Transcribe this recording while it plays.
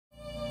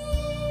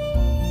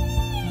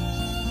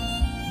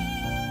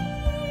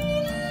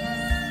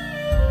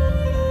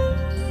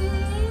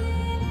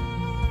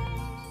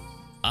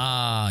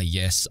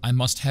yes, I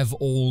must have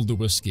all the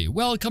whiskey.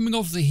 Well, coming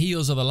off the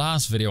heels of the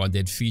last video I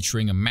did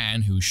featuring a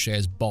man who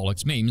shares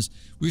bollocks memes,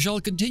 we shall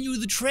continue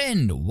the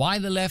trend, why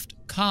the left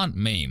can't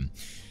meme.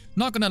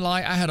 Not gonna lie,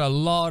 I had a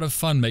lot of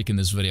fun making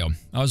this video.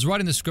 I was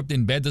writing the script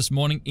in bed this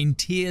morning in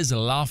tears,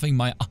 laughing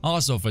my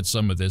ass off at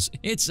some of this.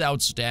 It's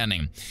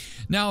outstanding.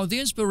 Now, the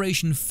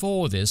inspiration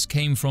for this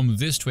came from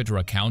this Twitter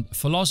account,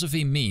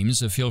 Philosophy Memes,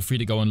 so feel free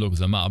to go and look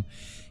them up.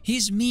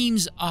 His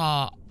memes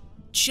are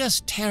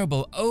just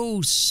terrible,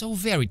 oh so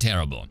very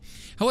terrible.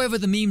 However,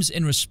 the memes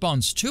in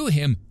response to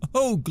him,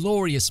 oh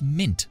glorious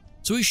mint.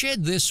 So he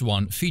shared this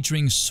one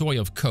featuring Soy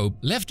of Cope.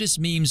 Leftist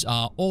memes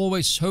are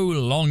always so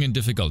long and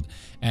difficult,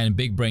 and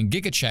Big Brain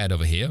Giga Chad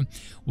over here.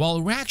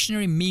 While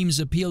reactionary memes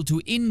appeal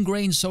to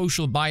ingrained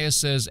social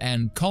biases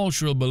and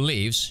cultural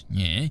beliefs,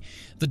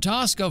 the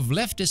task of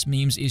leftist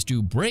memes is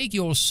to break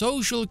your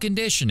social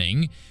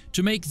conditioning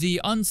to make the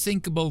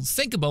unthinkable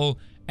thinkable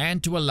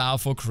and to allow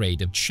for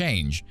creative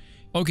change.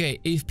 Okay,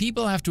 if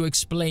people have to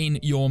explain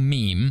your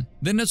meme,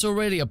 then it's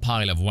already a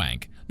pile of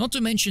wank. Not to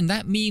mention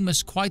that meme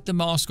is quite the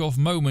mask-off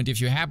moment if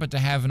you happen to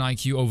have an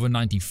IQ over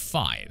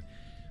 95.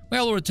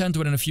 Well, we'll return to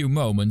it in a few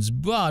moments,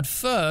 but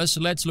first,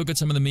 let's look at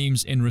some of the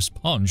memes in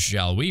response,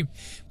 shall we?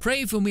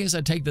 Pray for me as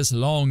I take this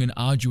long and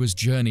arduous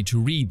journey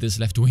to read this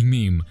left-wing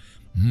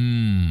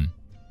meme.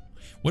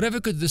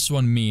 Whatever could this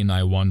one mean,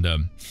 I wonder?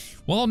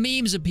 While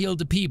memes appeal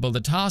to people,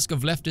 the task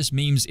of leftist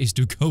memes is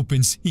to cope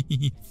and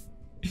see.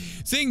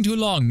 Thing too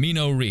long, me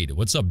no read.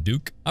 What's up,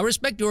 Duke? I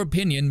respect your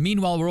opinion.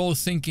 Meanwhile, we're all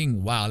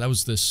thinking, wow, that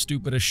was the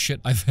stupidest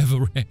shit I've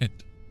ever read.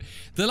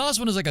 The last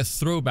one is like a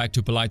throwback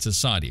to polite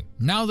society.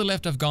 Now the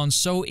left have gone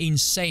so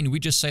insane,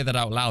 we just say that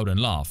out loud and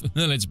laugh.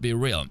 Let's be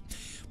real.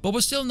 But we're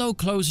still no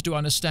closer to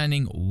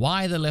understanding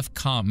why the left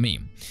can't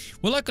meme.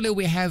 Well, luckily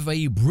we have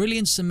a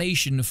brilliant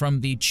summation from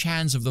the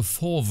Chans of the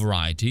Four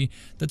variety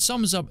that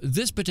sums up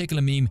this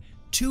particular meme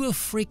to a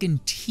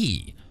freaking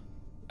T.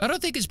 I don't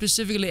think it's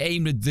specifically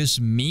aimed at this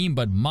meme,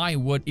 but my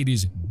word, it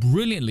is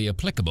brilliantly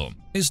applicable.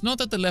 It's not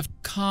that the left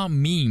can't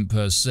meme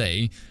per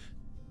se.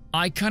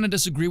 I kind of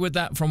disagree with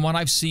that. From what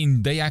I've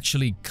seen, they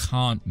actually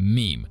can't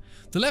meme.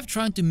 The left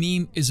trying to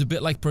meme is a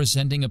bit like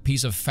presenting a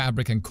piece of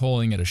fabric and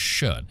calling it a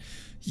shirt.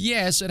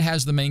 Yes, it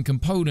has the main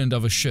component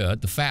of a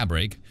shirt, the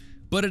fabric,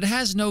 but it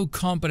has no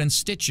competent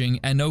stitching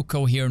and no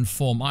coherent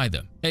form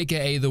either,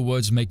 aka the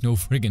words make no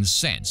friggin'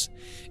 sense.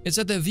 It's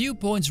that their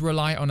viewpoints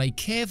rely on a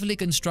carefully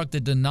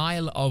constructed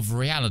denial of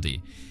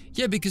reality.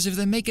 Yeah, because if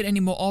they make it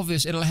any more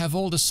obvious, it'll have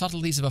all the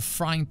subtleties of a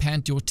frying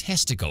pan to your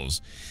testicles,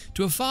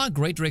 to a far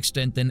greater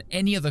extent than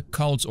any other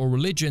cults or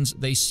religions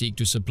they seek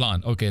to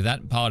supplant. Okay,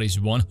 that part is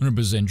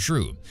 100%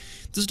 true.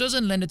 This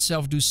doesn't lend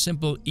itself to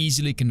simple,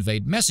 easily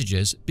conveyed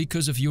messages,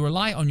 because if you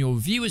rely on your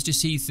viewers to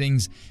see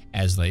things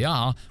as they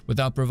are,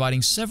 without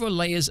providing several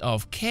layers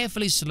of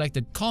carefully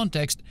selected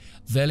context,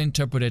 they'll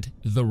interpret it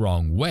the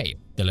wrong way.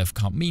 The left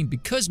can't meme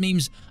because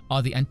memes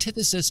are the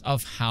antithesis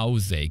of how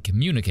they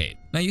communicate.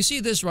 Now you see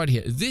this right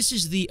here. This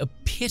is the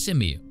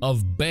epitome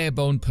of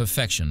bare-bone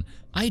perfection.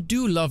 I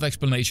do love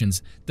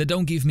explanations that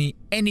don't give me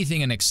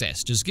anything in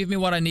excess. Just give me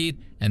what I need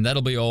and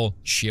that'll be all.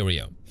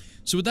 Cheerio.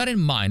 So with that in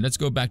mind, let's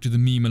go back to the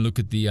meme and look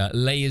at the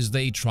layers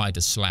they try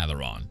to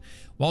slather on.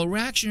 While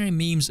reactionary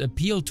memes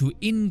appeal to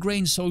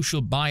ingrained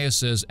social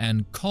biases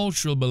and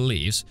cultural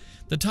beliefs,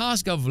 the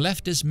task of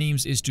leftist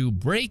memes is to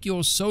break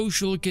your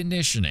social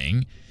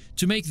conditioning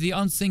to make the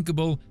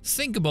unthinkable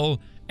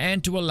thinkable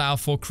and to allow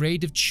for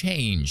creative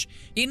change.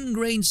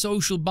 Ingrained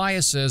social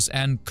biases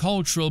and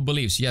cultural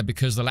beliefs, yeah,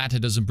 because the latter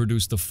doesn't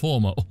produce the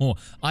former, or,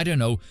 I don't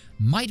know,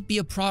 might be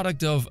a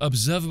product of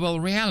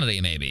observable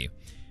reality maybe.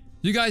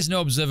 You guys know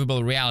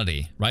observable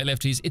reality, right,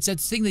 lefties? It's that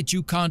thing that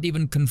you can't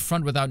even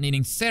confront without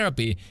needing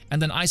therapy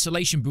and then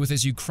isolation booth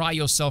as you cry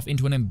yourself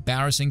into an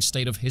embarrassing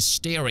state of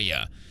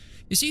hysteria.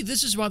 You see,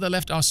 this is why the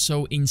left are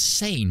so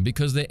insane,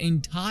 because their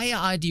entire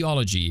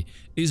ideology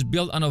is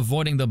built on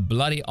avoiding the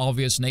bloody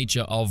obvious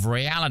nature of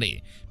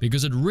reality,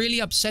 because it really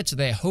upsets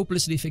their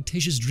hopelessly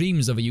fictitious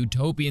dreams of a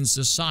utopian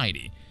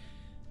society.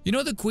 You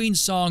know the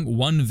Queen's song,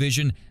 One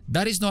Vision?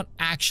 That is not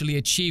actually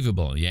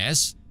achievable,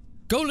 yes?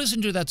 Go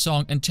listen to that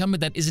song and tell me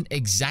that isn't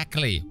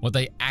exactly what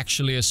they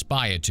actually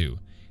aspire to.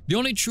 The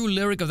only true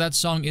lyric of that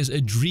song is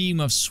a dream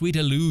of sweet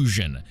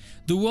illusion.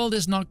 The world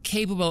is not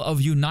capable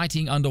of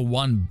uniting under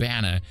one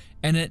banner,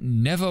 and it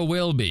never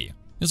will be.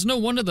 It's no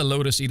wonder the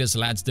Lotus Eaters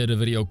lads did a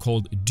video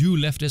called Do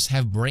Leftists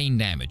Have Brain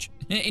Damage?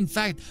 In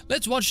fact,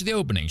 let's watch the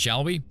opening,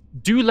 shall we?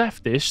 Do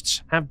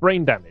leftists have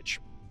brain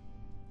damage?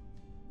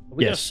 Are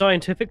we going to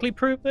scientifically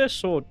prove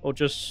this, or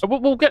just...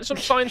 We'll get some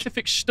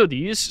scientific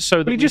studies so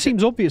that... But it just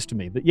seems obvious to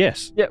me that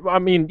yes. Yeah, I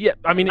mean,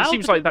 it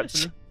seems like that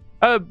to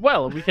me.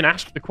 Well, we can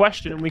ask the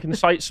question and we can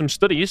cite some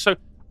studies, so...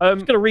 I'm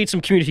just going to read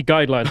some community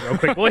guidelines real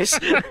quick, boys.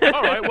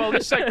 All right, well,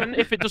 this segment,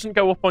 if it doesn't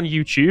go up on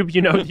YouTube,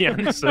 you know the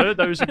answer,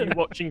 those of you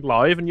watching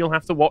live, and you'll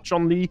have to watch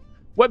on the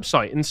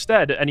website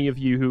instead, any of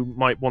you who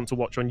might want to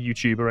watch on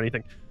YouTube or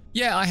anything.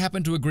 Yeah, I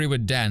happen to agree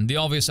with Dan. The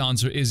obvious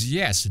answer is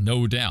yes,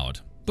 no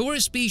doubt. But we're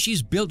a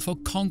species built for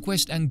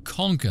conquest and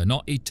conquer,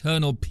 not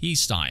eternal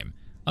peacetime.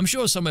 I'm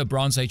sure somewhere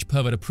Bronze Age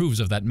pervert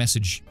approves of that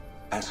message.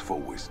 As for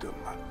wisdom,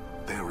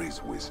 there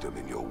is wisdom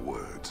in your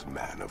words,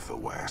 man of the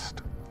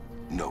West.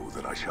 Know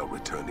that I shall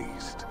return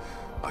east.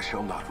 I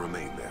shall not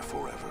remain there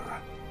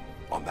forever.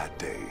 On that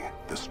day,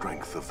 the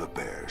strength of the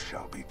bear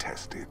shall be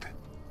tested.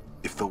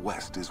 If the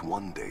West is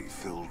one day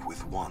filled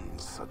with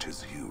ones such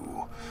as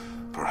you,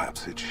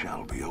 perhaps it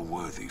shall be a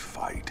worthy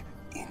fight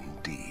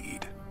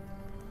indeed.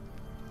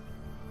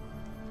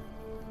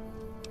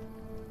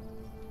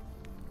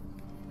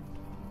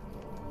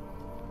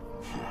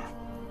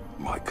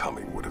 My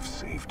coming would have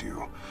saved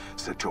you,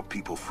 set your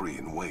people free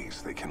in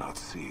ways they cannot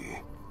see.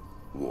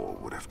 War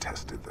would have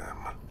tested them,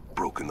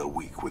 broken the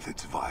weak with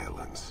its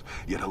violence,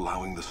 yet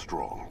allowing the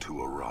strong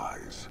to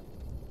arise.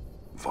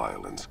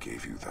 Violence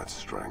gave you that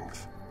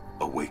strength,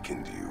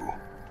 awakened you.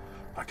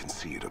 I can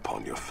see it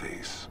upon your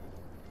face,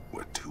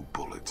 where 2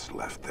 bullets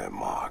left their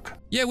mark.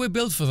 Yeah, we're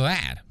built for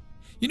that.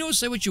 You know,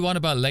 say what you want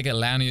about Legate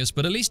Lanius,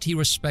 but at least he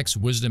respects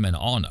wisdom and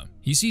honor.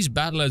 He sees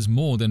battle as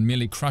more than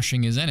merely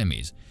crushing his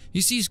enemies. He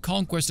sees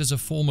conquest as a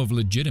form of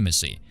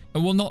legitimacy,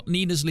 and will not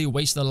needlessly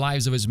waste the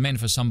lives of his men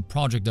for some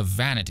project of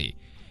vanity.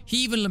 He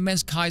even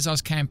laments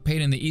Caesar's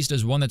campaign in the East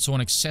as one that saw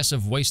an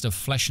excessive waste of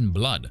flesh and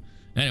blood.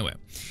 Anyway,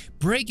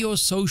 break your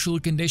social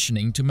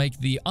conditioning to make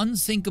the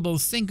unthinkable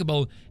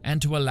thinkable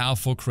and to allow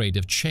for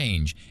creative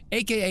change,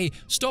 aka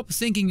stop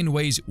thinking in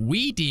ways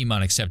we deem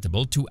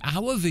unacceptable to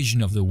our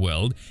vision of the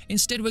world.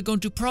 Instead, we're going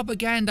to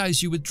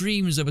propagandize you with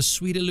dreams of a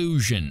sweet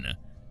illusion.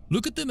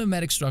 Look at the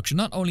mimetic structure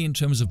not only in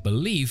terms of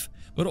belief,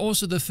 but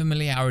also the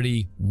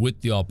familiarity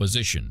with the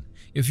opposition.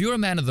 If you're a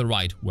man of the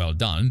right, well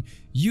done,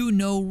 you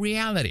know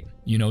reality,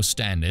 you know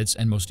standards,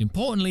 and most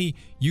importantly,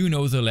 you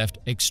know the left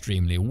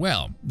extremely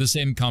well. The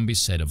same can't be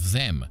said of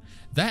them.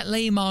 That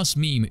lame-ass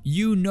meme,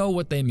 you know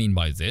what they mean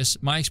by this.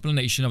 My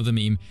explanation of the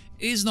meme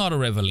is not a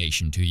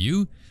revelation to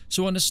you.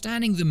 So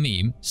understanding the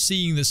meme,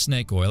 seeing the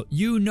snake oil,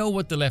 you know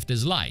what the left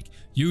is like.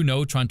 You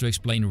know trying to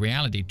explain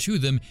reality to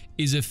them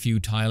is a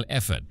futile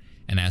effort.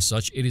 And as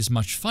such, it is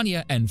much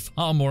funnier and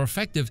far more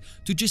effective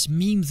to just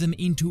meme them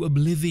into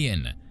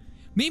oblivion.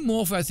 Meme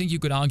warfare, I think you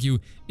could argue,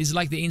 is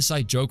like the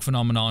inside joke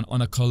phenomenon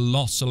on a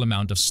colossal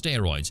amount of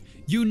steroids.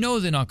 You know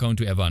they're not going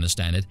to ever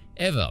understand it,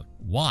 ever.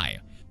 Why?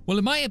 Well,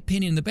 in my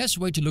opinion, the best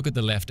way to look at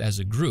the left as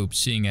a group,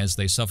 seeing as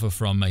they suffer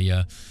from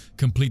a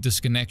complete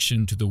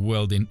disconnection to the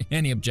world in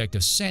any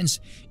objective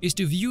sense, is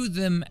to view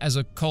them as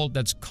a cult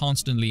that's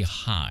constantly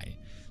high.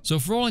 So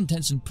for all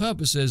intents and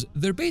purposes,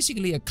 they're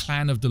basically a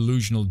clan of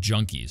delusional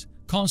junkies,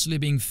 constantly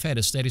being fed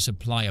a steady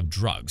supply of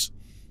drugs.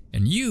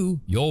 And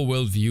you, your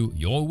worldview,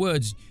 your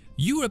words,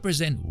 you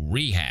represent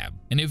rehab.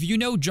 And if you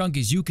know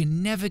junkies, you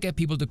can never get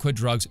people to quit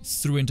drugs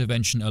through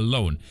intervention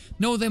alone.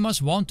 No, they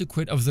must want to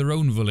quit of their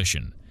own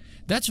volition.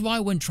 That's why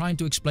when trying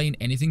to explain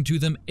anything to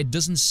them, it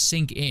doesn't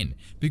sink in,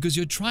 because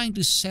you're trying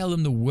to sell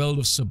them the world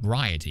of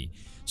sobriety.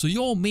 So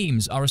your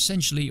memes are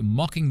essentially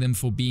mocking them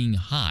for being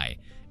high,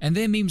 and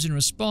their memes in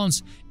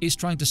response is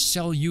trying to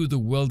sell you the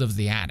world of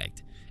the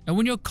addict. And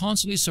when you're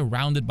constantly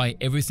surrounded by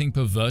everything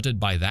perverted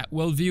by that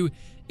worldview,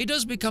 it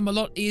does become a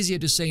lot easier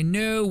to say,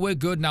 no, we're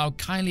good now,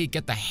 kindly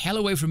get the hell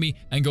away from me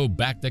and go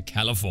back to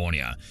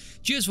California.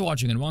 Cheers for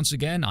watching, and once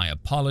again, I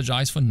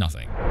apologize for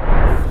nothing.